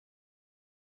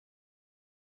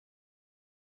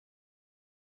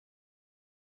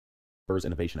Burr's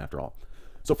innovation after all.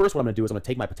 So first what I'm going to do is I'm going to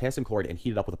take my potassium chloride and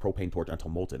heat it up with a propane torch until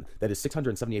molten. That is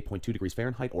 678.2 degrees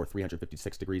Fahrenheit or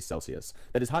 356 degrees Celsius.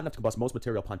 That is hot enough to combust most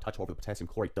material upon touch. However, the potassium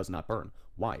chloride does not burn.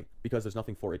 Why? Because there's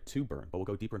nothing for it to burn, but we'll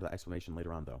go deeper into the explanation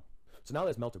later on though. So now that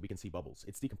it's melted, we can see bubbles.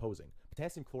 It's decomposing.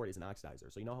 Potassium chloride is an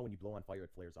oxidizer, so you know how when you blow on fire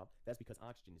it flares up? That's because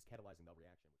oxygen is catalyzing the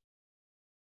reaction.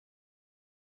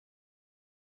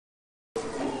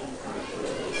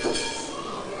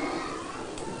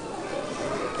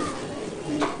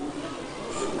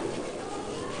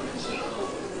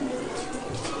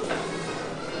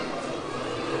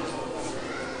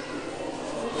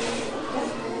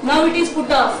 Now it is put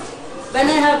off. When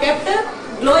I have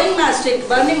kept glowing mastic,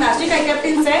 burning mastic, I kept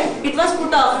inside, it was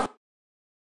put off.